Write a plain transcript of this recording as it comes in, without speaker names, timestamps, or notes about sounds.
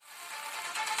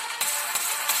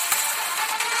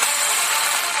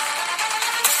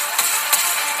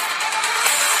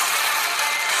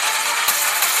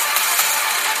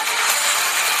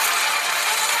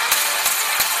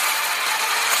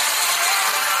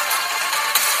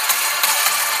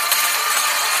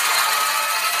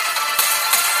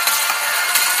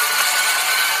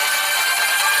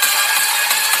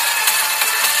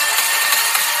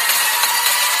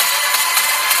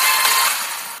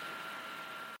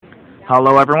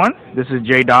Hello, everyone. This is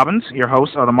Jay Dobbins, your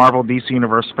host of the Marvel DC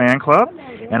Universe Fan Club,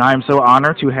 and I am so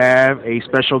honored to have a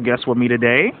special guest with me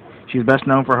today. She's best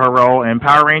known for her role in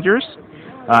Power Rangers,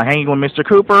 hanging with Mr.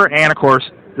 Cooper, and of course,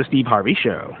 the Steve Harvey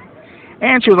Show.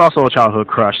 And she was also a childhood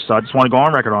crush, so I just want to go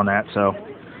on record on that. So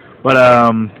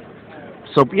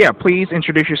yeah, please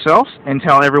introduce yourself and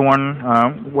tell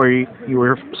everyone where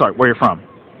you're from.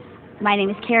 My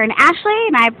name is Karan Ashley,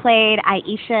 and I played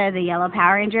Aisha, the Yellow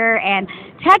Power Ranger. And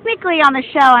technically on the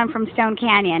show, I'm from Stone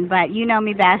Canyon, but you know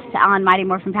me best on Mighty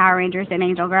Morphin Power Rangers in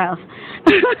Angel Grove.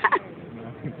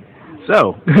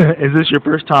 So, is this your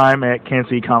first time at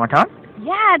Kansas City Comic-Con?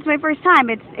 Yeah, it's my first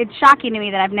time. It's shocking to me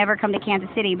that I've never come to Kansas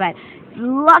City, but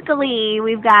luckily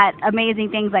we've got amazing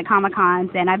things like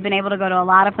Comic-Cons, and I've been able to go to a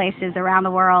lot of places around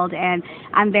the world, and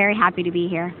I'm very happy to be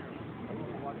here.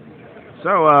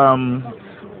 So,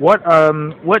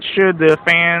 what should the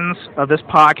fans of this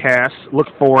podcast look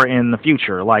for in the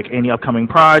future? Like any upcoming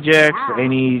projects,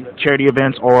 any charity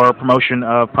events, or promotion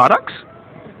of products?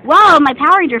 Well, my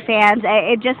Power Ranger fans,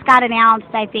 it just got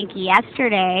announced, I think,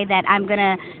 yesterday that I'm going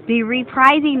to be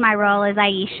reprising my role as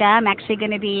Aisha. I'm actually going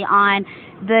to be on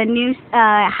the new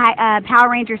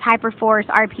Power Rangers Hyperforce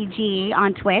RPG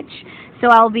on Twitch. So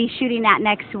I'll be shooting that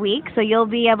next week, so you'll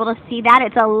be able to see that.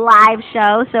 It's a live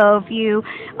show, so if you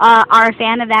are a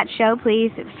fan of that show,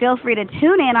 please feel free to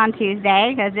tune in on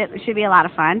Tuesday, because it should be a lot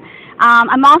of fun.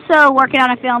 I'm also working on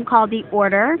a film called The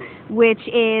Order, which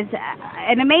is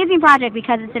an amazing project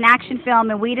because it's an action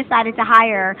film, and we decided to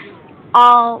hire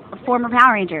all former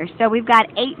Power Rangers. So we've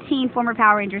got 18 former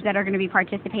Power Rangers that are going to be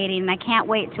participating, and I can't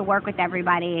wait to work with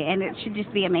everybody, and it should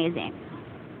just be amazing.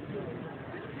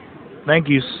 Thank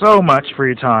you so much for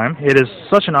your time. It is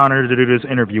such an honor to do this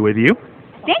interview with you.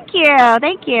 Thank you.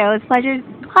 Thank you. It's a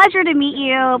pleasure to meet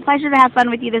you. Pleasure to have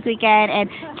fun with you this weekend. And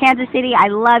Kansas City, I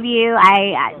love you.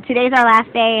 Today's our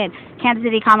last day at Kansas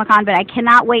City Comic-Con, but I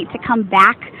cannot wait to come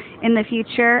back in the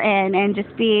future and just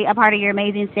be a part of your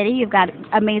amazing city. You've got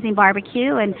amazing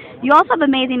barbecue, and you also have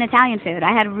amazing Italian food.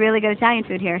 I had really good Italian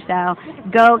food here, so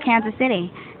go Kansas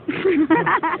City.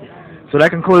 So that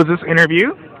concludes this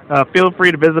interview. Feel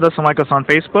free to visit us and like us on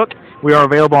Facebook. We are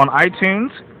available on iTunes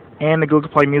and the Google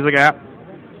Play Music app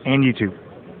and YouTube.